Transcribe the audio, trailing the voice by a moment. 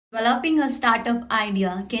Developing a startup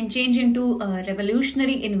idea can change into a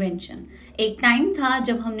revolutionary invention. एक time था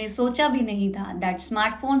जब हमने सोचा भी नहीं था दैट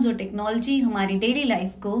स्मार्टफोन्स और टेक्नोलॉजी हमारी डेली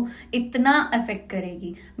लाइफ को इतना अफेक्ट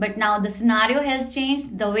करेगी. But now the scenario has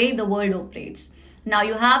changed the way the world operates. Now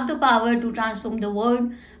you have the power to transform the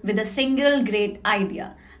world with a single great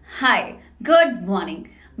idea. Hi, good morning.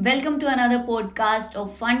 Welcome to another podcast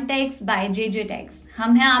of Fun Techs by JJ Techs.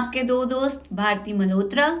 हम हैं आपके दो दोस्त भारती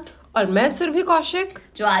मल्होत्रा और मैं सुरभि कौशिक,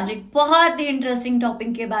 जो आज एक बहुत ही इंटरेस्टिंग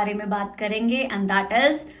टॉपिक के बारे में बात करेंगे and that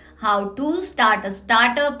is how to start a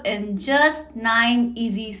startup in just 9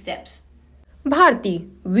 easy steps. Bharti,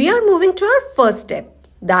 we are moving to our first step.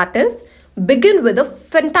 That is, begin with a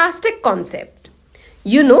fantastic concept.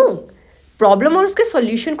 You know, problem और उसके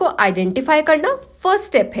solution को identify करना first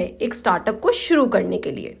step है एक startup को शुरू करने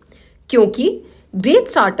के लिए. क्योंकि ग्रेट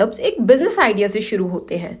स्टार्टअप्स एक बिजनेस आइडिया से शुरू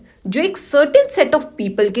होते हैं जो एक सर्टेन सेट ऑफ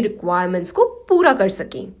पीपल की रिक्वायरमेंट्स को पूरा कर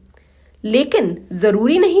सकें. लेकिन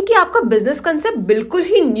जरूरी नहीं कि आपका बिजनेस कंसेप्ट बिल्कुल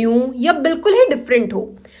ही न्यू या बिल्कुल ही डिफरेंट हो.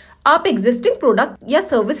 आप एग्जिस्टिंग प्रोडक्ट या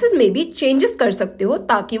सर्विसेज में भी चेंजेस कर सकते हो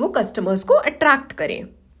ताकि वो कस्टमर्स को अट्रैक्ट करें.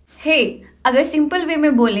 अगर सिंपल वे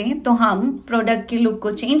में बोलें तो हम प्रोडक्ट की लुक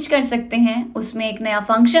को चेंज कर सकते हैं, उसमें एक नया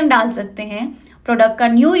फंक्शन डाल सकते हैं, प्रोडक्ट का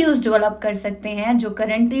न्यू यूज डेवलप कर सकते हैं जो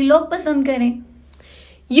करंटली लोग पसंद करें.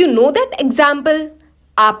 You know that example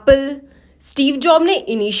Apple. Steve job ने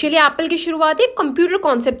इनिशियली एप्पल की शुरुआत एक कंप्यूटर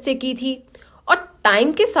कॉन्सेप्ट से की थी और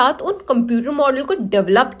टाइम के साथ उन कंप्यूटर मॉडल को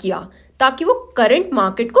डेवलप किया ताकि वो करंट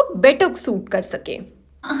मार्केट को बेटर सूट कर सके.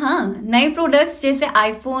 हाँ, नए प्रोडक्ट्स जैसे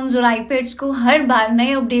आईफोन्स और आईपैड्स को हर बार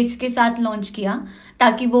नए अपडेट्स के साथ लॉन्च किया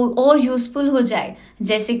ताकि वो और यूजफुल हो जाए.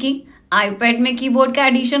 जैसे कि आईपैड में कीबोर्ड का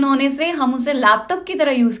एडिशन होने से हम उसे लैपटॉप की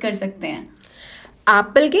तरह यूज कर सकते हैं.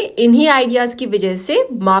 एप्पल के इन्हीं आइडियाज की वजह से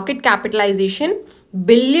मार्केट कैपिटलाइजेशन $1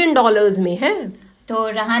 बिलियन में है. तो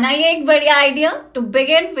रहा ना ये एक बढ़िया idea to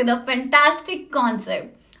begin with a fantastic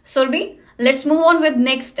concept. Surabhi, let's move on with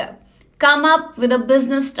next step. Come up with a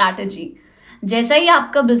business strategy. जैसा ही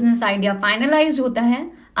आपका बिजनेस आइडिया फाइनलाइज होता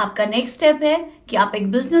है, आपका नेक्स्ट स्टेप है कि आप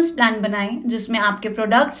एक बिजनेस प्लान बनाएं जिसमें आपके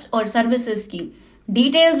प्रोडक्ट्स और सर्विसेज की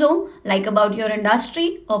डिटेल्स हो, like about your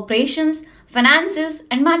industry, operations, finances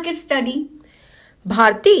and market study.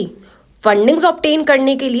 Bharti, fundings obtain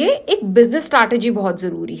करने के लिए एक बिजनेस स्ट्रैटेजी बहुत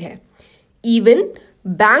जरूरी है. इवन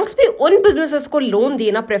बैंक्स भी उन बिजनेसेस को लोन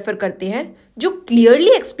देना प्रेफर करते हैं जो क्लियरली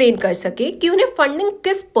एक्सप्लेन कर सके कि उन्हें फंडिंग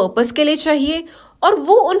किस पर्पस के लिए चाहिए और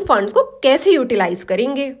वो उन फंड्स को कैसे यूटिलाइज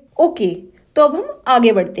करेंगे. ओके, तो अब हम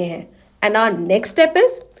आगे बढ़ते हैं and our next step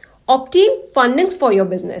is obtain fundings for your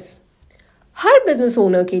business. Her business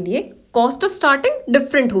owner के लिए कॉस्ट ऑफ स्टार्टिंग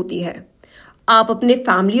डिफरेंट होती है. आप अपने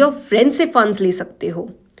फैमिली और फ्रेंड्स से फंड्स ले सकते हो.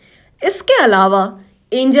 इसके अलावा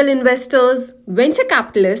एंजल इन्वेस्टर्स, वेंचर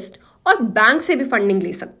कैपिटलिस्ट और बैंक से भी फंडिंग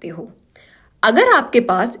ले सकते हो. अगर आपके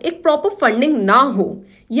पास एक प्रॉपर फंडिंग ना हो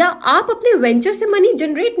या आप अपने वेंचर से मनी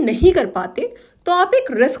जनरेट नहीं कर पाते तो आप एक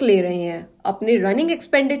रिस्क ले रहे हैं अपने रनिंग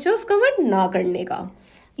एक्सपेंडिचर्स कवर ना करने का.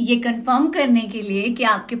 ये कंफर्म करने के लिए कि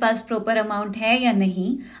आपके पास प्रॉपर अमाउंट है या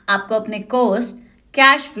नहीं, आपको अपने कॉस्ट,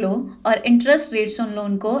 कैश फ्लो और इंटरेस्ट रेट्स ऑन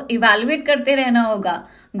लोन को इवैल्यूएट करते रहना होगा.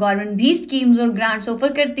 गवर्नमेंट भी स्कीम्स और ग्रांट्स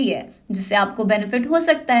ऑफर करती है जिससे आपको बेनिफिट हो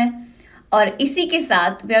सकता है. और इसी के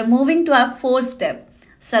साथ we are moving to our fourth step.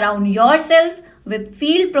 Surround yourself with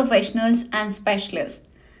field professionals and specialist.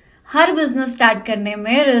 Her business start करने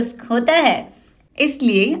में रिस्क होता है,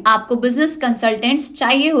 इसलिए आपको बिजनेस कंसल्टेंट्स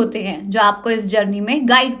चाहिए होते हैं जो आपको इस जर्नी में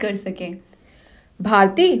गाइड कर सके.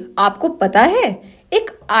 भारती, आपको पता है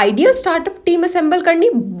एक आइडियल स्टार्टअप टीम असेंबल करनी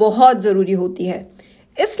बहुत जरूरी होती है.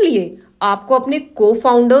 इसलिए आपको अपने को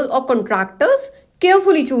फाउंडर्स और कॉन्ट्रैक्टर्स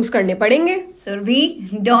केयरफुली चूज करने पड़ेंगे. सुरभि,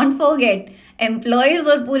 डोंट फॉरगेट एम्प्लॉयज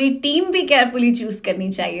और पूरी टीम भी केयरफुली चूज करनी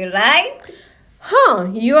चाहिए, राइट?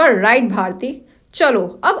 हाँ, यू आर राइट भारती. चलो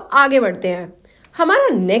अब आगे बढ़ते हैं.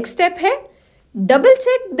 हमारा नेक्स्ट स्टेप है double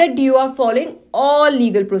check that you are following all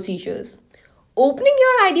legal procedures. Opening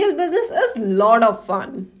your ideal business is lot of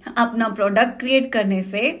fun. अपना प्रोडक्ट क्रिएट करने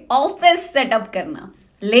से ऑफिस सेटअप करना,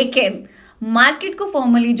 लेकिन मार्केट को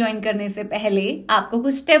फॉर्मली ज्वाइन करने से पहले आपको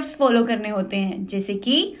कुछ स्टेप्स फॉलो करने होते हैं, जैसे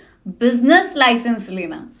कि बिजनेस लाइसेंस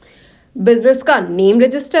लेना, बिजनेस का नेम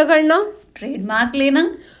रजिस्टर करना, ट्रेडमार्क लेना,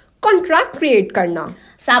 कॉन्ट्रैक्ट क्रिएट करना,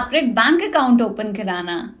 सेपरेट बैंक अकाउंट ओपन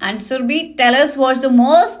कराना. And Surabhi, tell us what's the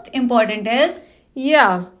most important is.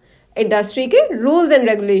 Industry के रूल्स एंड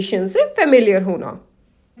रेगुलेशन से फेमिलियर होना.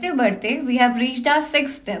 बढ़ते बढ़ते we have reached our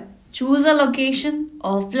sixth step. Choose a location,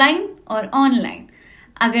 offline और ऑनलाइन.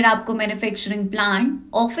 अगर आपको मैन्युफैक्चरिंग प्लांट,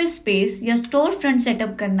 ऑफिस स्पेस या स्टोर फ्रंट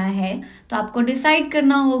सेटअप करना है तो आपको डिसाइड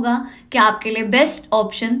करना होगा कि आपके लिए बेस्ट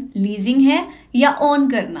ऑप्शन लीजिंग है या ओन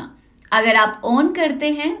करना. अगर आप ओन करते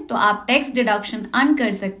हैं तो आप टैक्स डिडक्शन अर्न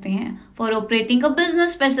कर सकते हैं for operating a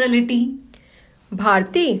business facility.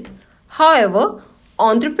 Bharti, however,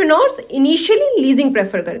 entrepreneurs initially leasing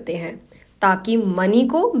prefer करते हैं ताकि मनी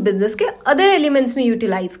को बिजनेस के अदर एलिमेंट्स में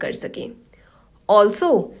यूटिलाइज कर सकें।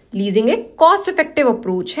 ऑल्सो लीजिंग एक कॉस्ट इफेक्टिव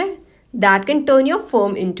अप्रोच है that can turn your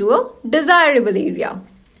firm into a desirable area.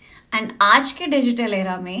 And आज के डिजिटल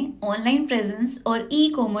एरा में ऑनलाइन प्रेजेंस और ई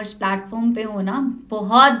कॉमर्स प्लेटफॉर्म पे होना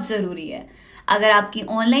बहुत जरूरी है। अगर आपकी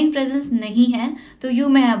ऑनलाइन प्रेजेंस नहीं है तो you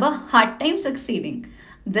may have a hard time succeeding.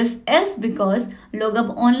 This is because लोग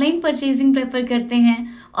अब ऑनलाइन परचेजिंग प्रेफर करते हैं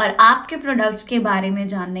और आपके प्रोडक्ट्स के बारे में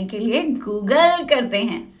जानने के लिए गूगल करते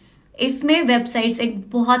हैं। इसमें वेबसाइट्स एक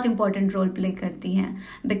बहुत इंपॉर्टेंट रोल प्ले करती हैं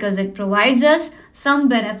because it provides us some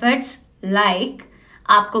benefits like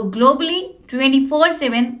आपको ग्लोबली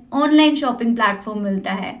 24/7 ऑनलाइन शॉपिंग प्लेटफॉर्म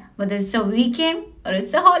मिलता है, whether it's a weekend or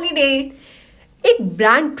it's a holiday। एक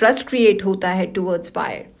ब्रांड ट्रस्ट क्रिएट होता है towards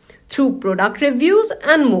buyer through product reviews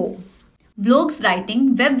and more. Blogs writing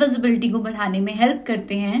web visibility को बढ़ाने में help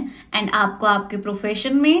करते हैं एंड आपको आपके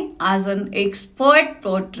प्रोफेशन में एज एन एक्सपर्ट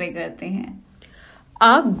पोर्ट्रे करते हैं।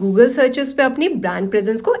 आप गूगल सर्चेस पे अपनी ब्रांड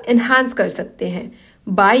प्रेजेंस को एनहांस कर सकते हैं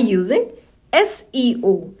by using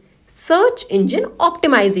SEO, search engine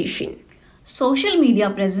optimization. Social media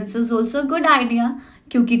presence is also a good idea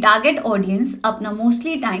क्योंकि टारगेट ऑडियंस अपना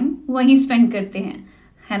मोस्टली टाइम वहीं स्पेंड करते हैं,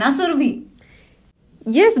 है ना सुरभि?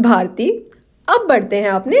 यस भारती, अब बढ़ते हैं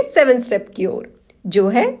अपने 7th स्टेप की ओर जो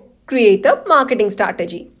है क्रिएट अ मार्केटिंग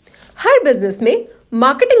स्ट्रैटेजी। हर बिजनेस में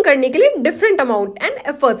मार्केटिंग करने के लिए डिफरेंट अमाउंट एंड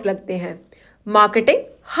एफर्ट्स लगते हैं। मार्केटिंग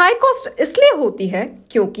हाई कॉस्ट इसलिए होती है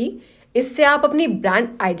क्योंकि इससे आप अपनी ब्रांड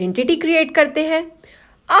आइडेंटिटी क्रिएट करते हैं,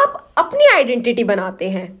 आप अपनी आइडेंटिटी बनाते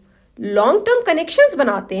हैं, लॉन्ग टर्म कनेक्शंस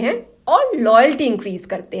बनाते हैं और लॉयल्टी इंक्रीज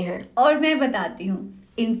करते हैं। और मैं बताती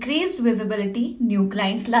हूँ, इंक्रीज्ड विजिबिलिटी न्यू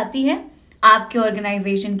क्लाइंट्स लाती है, आपके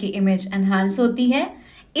ऑर्गेनाइजेशन की इमेज एनहांस होती है।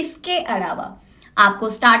 इसके अलावा आपको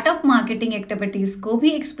स्टार्टअप मार्केटिंग एक्टिविटीज को भी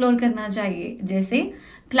एक्सप्लोर करना चाहिए, जैसे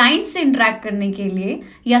क्लाइंट से इंटरेक्ट करने के लिए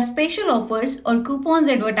या स्पेशल ऑफर्स और कूपन्स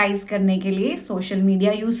एडवर्टाइज करने के लिए सोशल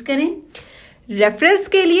मीडिया यूज करें। रेफरल्स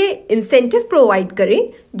के लिए इंसेंटिव प्रोवाइड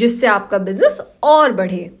करें जिससे आपका बिजनेस और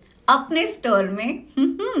बढ़े। अपने स्टोर में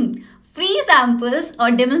फ्री सैंपल्स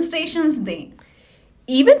और डेमोन्स्ट्रेशंस दें।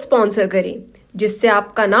 इवेंट स्पॉन्सर करें जिससे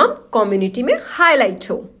आपका नाम कम्युनिटी में हाईलाइट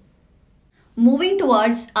हो। Moving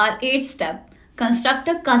towards our 8th step, construct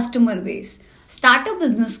a customer base. Startup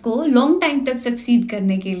business को लॉन्ग टाइम तक सक्सीड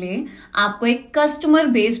करने के लिए आपको एक कस्टमर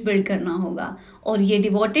बेस बिल्ड करना होगा और ये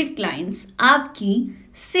डिवोटेड क्लाइंट्स आपकी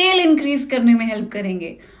सेल इंक्रीज करने में हेल्प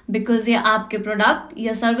करेंगे बिकॉज ये आपके प्रोडक्ट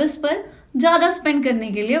या सर्विस पर ज्यादा स्पेंड करने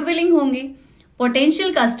के लिए विलिंग होंगे।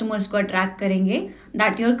 पोटेंशियल कस्टमर्स को अट्रैक्ट करेंगे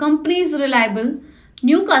that your company is reliable.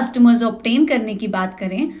 New customers obtain करने की बात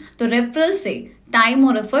करें तो रेफरल से टाइम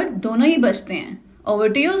और एफर्ट दोनों ही बचते हैं। Over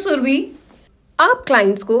to you Surabhi. आप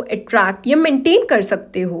क्लाइंट्स को अट्रैक्ट या मेंटेन कर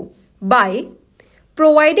सकते हो बाय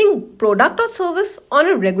प्रोवाइडिंग प्रोडक्ट और service on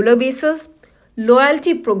a regular basis,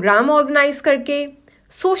 loyalty programme organise करके,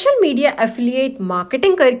 सोशल मीडिया एफिलिएट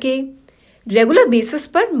मार्केटिंग करके, रेगुलर बेसिस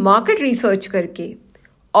पर मार्केट रिसर्च करके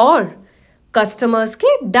और कस्टमर्स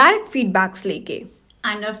के डायरेक्ट फीडबैक्स लेके।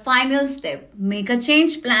 And our final step, make a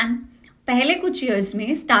change plan. पहले कुछ इयर्स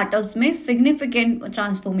में स्टार्टअप्स में सिग्निफिकेंट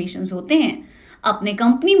ट्रांसफॉर्मेशंस होते हैं। अपने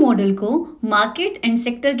कंपनी मॉडल को मार्केट एंड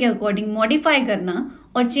सेक्टर के अकॉर्डिंग मॉडिफाई करना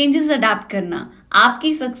और चेंजेस अडेप्ट करना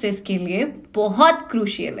आपकी सक्सेस के लिए बहुत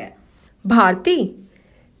क्रूशियल है। Bharti,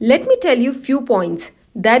 let me tell you few points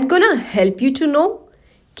that gonna help you to know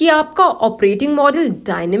कि आपका ऑपरेटिंग मॉडल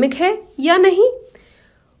डायनेमिक है या नहीं।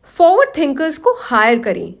 फॉरवर्ड थिंकर्स को हायर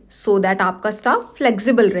करें सो दैट आपका स्टाफ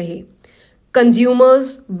फ्लेक्सिबल रहे।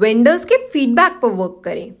 कंज्यूमर्स, वेंडर्स के फीडबैक पर वर्क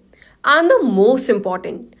करें and the most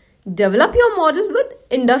important, develop your model with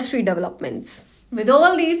industry developments. With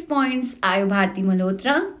all these points, I, Bharti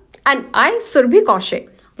Malhotra, and I, Surbhi Kaushik,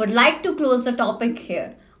 would like to close the topic here.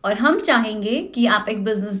 और हम चाहेंगे कि आप एक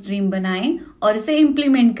business dream बनाएं और इसे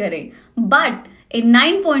इम्प्लीमेंट करें, बट इन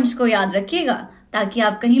 9 पॉइंट्स को याद रखिएगा ताकि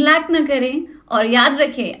आप कहीं लैक ना करें। और याद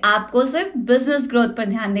रखें, आपको सिर्फ बिजनेस ग्रोथ पर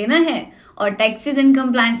ध्यान देना है और टैक्सेस एंड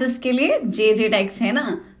कंप्लायंसेस के लिए JJ टैक्स है ना।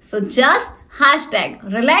 So just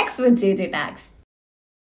 #relax with JJ tax।